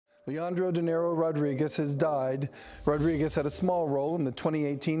Leandro Niro-Rodriguez has died. Rodriguez had a small role in the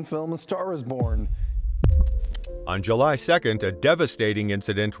 2018 film A Star is Born. On July 2nd, a devastating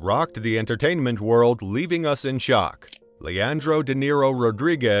incident rocked the entertainment world, leaving us in shock. Leandro De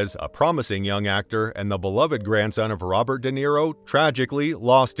Niro-Rodriguez, a promising young actor and the beloved grandson of Robert De Niro, tragically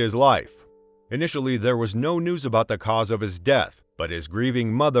lost his life. Initially, there was no news about the cause of his death, but his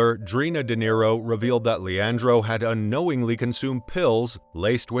grieving mother, Drina De Niro, revealed that Leandro had unknowingly consumed pills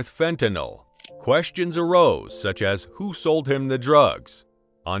laced with fentanyl. Questions arose, such as who sold him the drugs.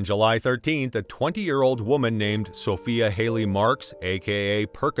 On July 13th, a 20-year-old woman named Sophia Haley Marks, aka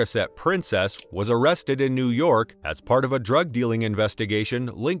Percocet Princess, was arrested in New York as part of a drug-dealing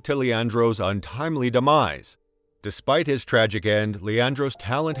investigation linked to Leandro's untimely demise. Despite his tragic end, Leandro's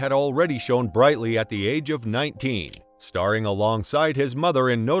talent had already shone brightly at the age of 19, starring alongside his mother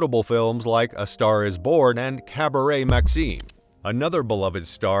in notable films like A Star is Born and Cabaret Maxime. Another beloved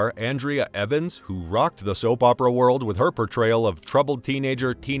star, Andrea Evans, who rocked the soap opera world with her portrayal of troubled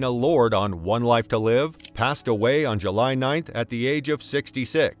teenager Tina Lord on One Life to Live, passed away on July 9th at the age of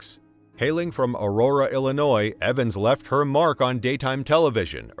 66. Hailing from Aurora, Illinois, Evans left her mark on daytime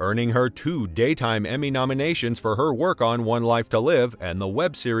television, earning her 2 Daytime Emmy nominations for her work on One Life to Live and the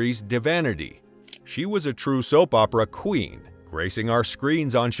web series Divinity. She was a true soap opera queen, gracing our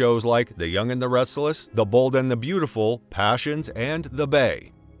screens on shows like The Young and the Restless, The Bold and the Beautiful, Passions, and The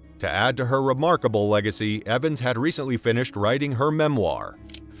Bay. To add to her remarkable legacy, Evans had recently finished writing her memoir,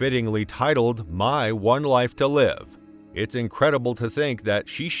 fittingly titled My One Life to Live. It's incredible to think that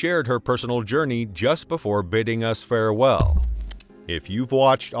she shared her personal journey just before bidding us farewell. If you've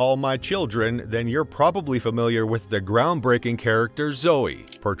watched All My Children, then you're probably familiar with the groundbreaking character Zoe,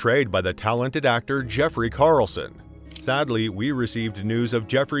 portrayed by the talented actor Jeffrey Carlson. Sadly, we received news of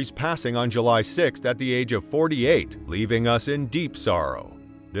Jeffrey's passing on July 6th at the age of 48, leaving us in deep sorrow.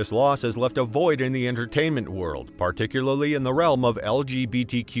 This loss has left a void in the entertainment world, particularly in the realm of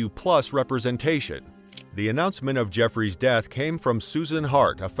LGBTQ+ representation. The announcement of Jeffrey's death came from Susan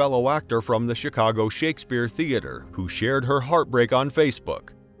Hart, a fellow actor from the Chicago Shakespeare Theater, who shared her heartbreak on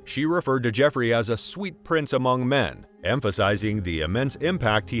Facebook. She referred to Jeffrey as a sweet prince among men, emphasizing the immense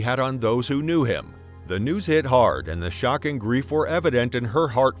impact he had on those who knew him. The news hit hard, and the shock and grief were evident in her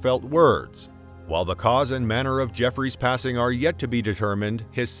heartfelt words. While the cause and manner of Jeffrey's passing are yet to be determined,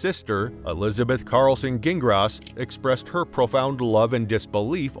 his sister, Elizabeth Carlson Gingras, expressed her profound love and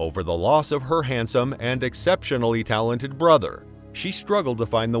disbelief over the loss of her handsome and exceptionally talented brother. She struggled to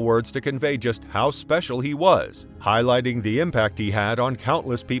find the words to convey just how special he was, highlighting the impact he had on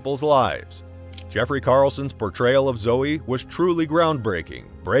countless people's lives. Jeffrey Carlson's portrayal of Zoe was truly groundbreaking,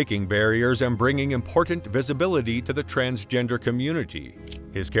 breaking barriers and bringing important visibility to the transgender community.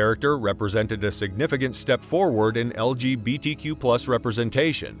 His character represented a significant step forward in LGBTQ+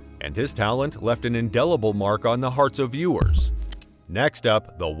 representation, and his talent left an indelible mark on the hearts of viewers. Next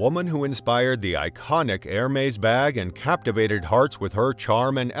up, the woman who inspired the iconic Hermes bag and captivated hearts with her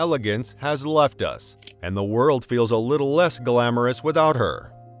charm and elegance has left us, and the world feels a little less glamorous without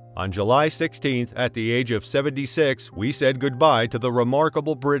her. On July 16th, at the age of 76, we said goodbye to the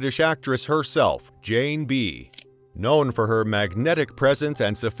remarkable British actress herself, Jane B. Known for her magnetic presence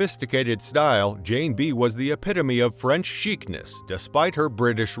and sophisticated style, Jane B was the epitome of French chicness, despite her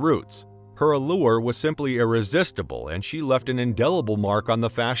British roots. Her allure was simply irresistible, and she left an indelible mark on the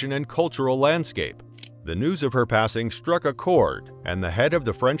fashion and cultural landscape. The news of her passing struck a chord, and the head of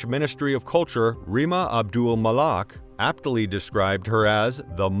the French Ministry of Culture, Rima Abdul Malak, aptly described her as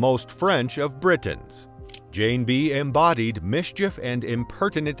the most French of Britons. Jane B embodied mischief and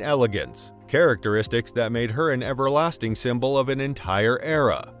impertinent elegance, characteristics that made her an everlasting symbol of an entire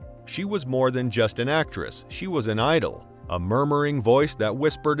era. She was more than just an actress, she was an idol, a murmuring voice that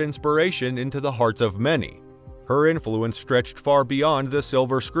whispered inspiration into the hearts of many. Her influence stretched far beyond the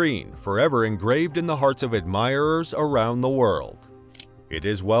silver screen, forever engraved in the hearts of admirers around the world. It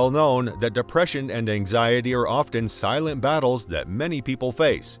is well known that depression and anxiety are often silent battles that many people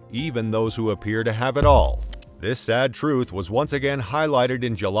face, even those who appear to have it all. This sad truth was once again highlighted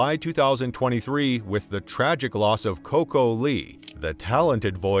in July 2023 with the tragic loss of CoCo Lee, the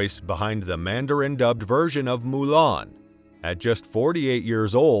talented voice behind the Mandarin-dubbed version of Mulan. At just 48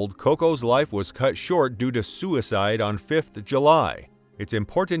 years old, CoCo's life was cut short due to suicide on 5th July. It's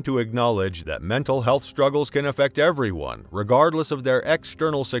important to acknowledge that mental health struggles can affect everyone, regardless of their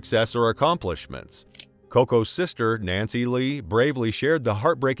external success or accomplishments. CoCo's sister, Nancy Lee, bravely shared the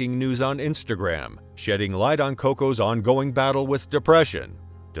heartbreaking news on Instagram, shedding light on CoCo's ongoing battle with depression.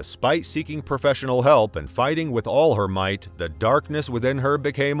 Despite seeking professional help and fighting with all her might, the darkness within her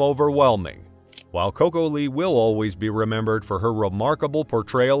became overwhelming. While CoCo Lee will always be remembered for her remarkable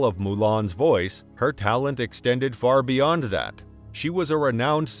portrayal of Mulan's voice, her talent extended far beyond that. She was a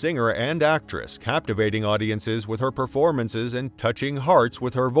renowned singer and actress, captivating audiences with her performances and touching hearts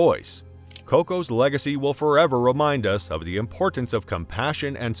with her voice. CoCo's legacy will forever remind us of the importance of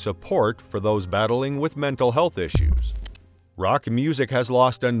compassion and support for those battling with mental health issues. Rock music has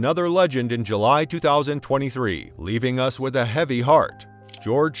lost another legend in July 2023, leaving us with a heavy heart.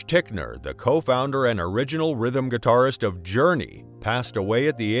 George Tickner, the co-founder and original rhythm guitarist of Journey, passed away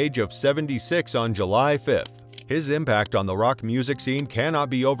at the age of 76 on July 5th. His impact on the rock music scene cannot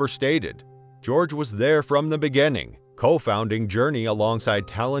be overstated. George was there from the beginning, co-founding Journey alongside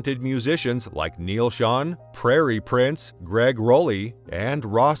talented musicians like Neil Schon, Prairie Prince, Greg Rowley, and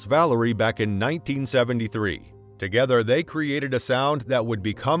Ross Valory back in 1973. Together, they created a sound that would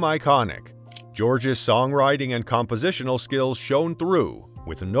become iconic. George's songwriting and compositional skills shone through,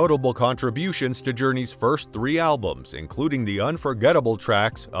 with notable contributions to Journey's first 3 albums, including the unforgettable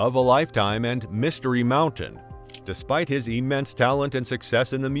tracks Of a Lifetime and Mystery Mountain. Despite his immense talent and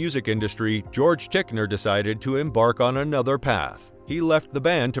success in the music industry, George Tickner decided to embark on another path. He left the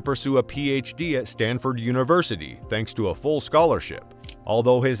band to pursue a PhD at Stanford University, thanks to a full scholarship.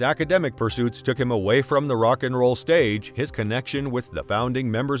 Although his academic pursuits took him away from the rock and roll stage, his connection with the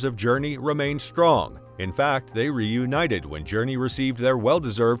founding members of Journey remained strong. In fact, they reunited when Journey received their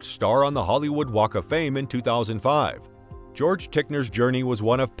well-deserved star on the Hollywood Walk of Fame in 2005. George Tickner's journey was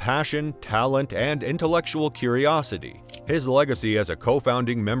one of passion, talent, and intellectual curiosity. His legacy as a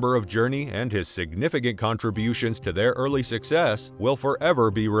co-founding member of Journey and his significant contributions to their early success will forever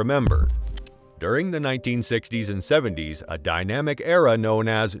be remembered. During the 1960s and 70s, a dynamic era known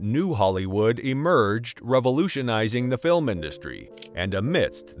as New Hollywood emerged, revolutionizing the film industry. And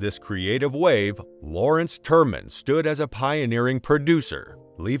amidst this creative wave, Lawrence Turman stood as a pioneering producer,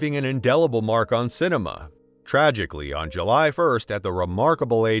 leaving an indelible mark on cinema. Tragically, on July 1st, at the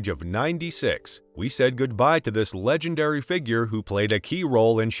remarkable age of 96, we said goodbye to this legendary figure who played a key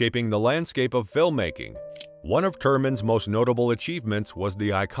role in shaping the landscape of filmmaking. One of Turman's most notable achievements was the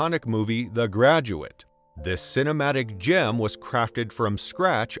iconic movie The Graduate. This cinematic gem was crafted from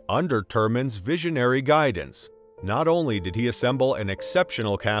scratch under Turman's visionary guidance. Not only did he assemble an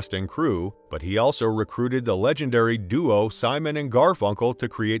exceptional cast and crew, but he also recruited the legendary duo Simon and Garfunkel to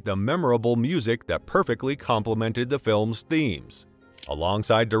create the memorable music that perfectly complemented the film's themes.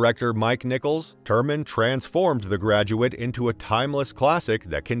 Alongside director Mike Nichols, Turman transformed The Graduate into a timeless classic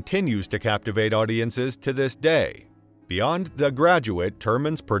that continues to captivate audiences to this day. Beyond The Graduate,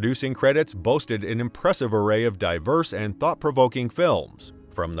 Turman's producing credits boasted an impressive array of diverse and thought-provoking films.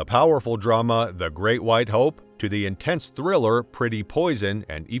 From the powerful drama The Great White Hope, to the intense thriller Pretty Poison,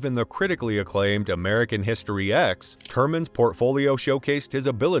 and even the critically acclaimed American History X, Turman's portfolio showcased his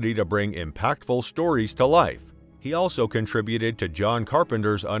ability to bring impactful stories to life. He also contributed to John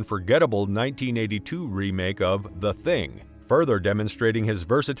Carpenter's unforgettable 1982 remake of The Thing, further demonstrating his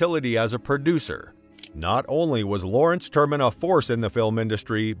versatility as a producer. Not only was Lawrence Turman a force in the film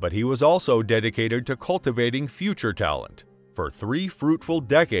industry, but he was also dedicated to cultivating future talent. For 3 fruitful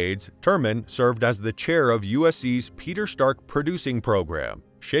decades, Turman served as the chair of USC's Peter Stark Producing Program,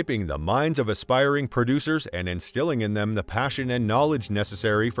 shaping the minds of aspiring producers and instilling in them the passion and knowledge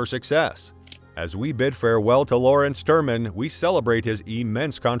necessary for success. As we bid farewell to Lawrence Turman, we celebrate his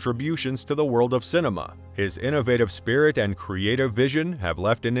immense contributions to the world of cinema. His innovative spirit and creative vision have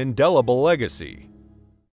left an indelible legacy.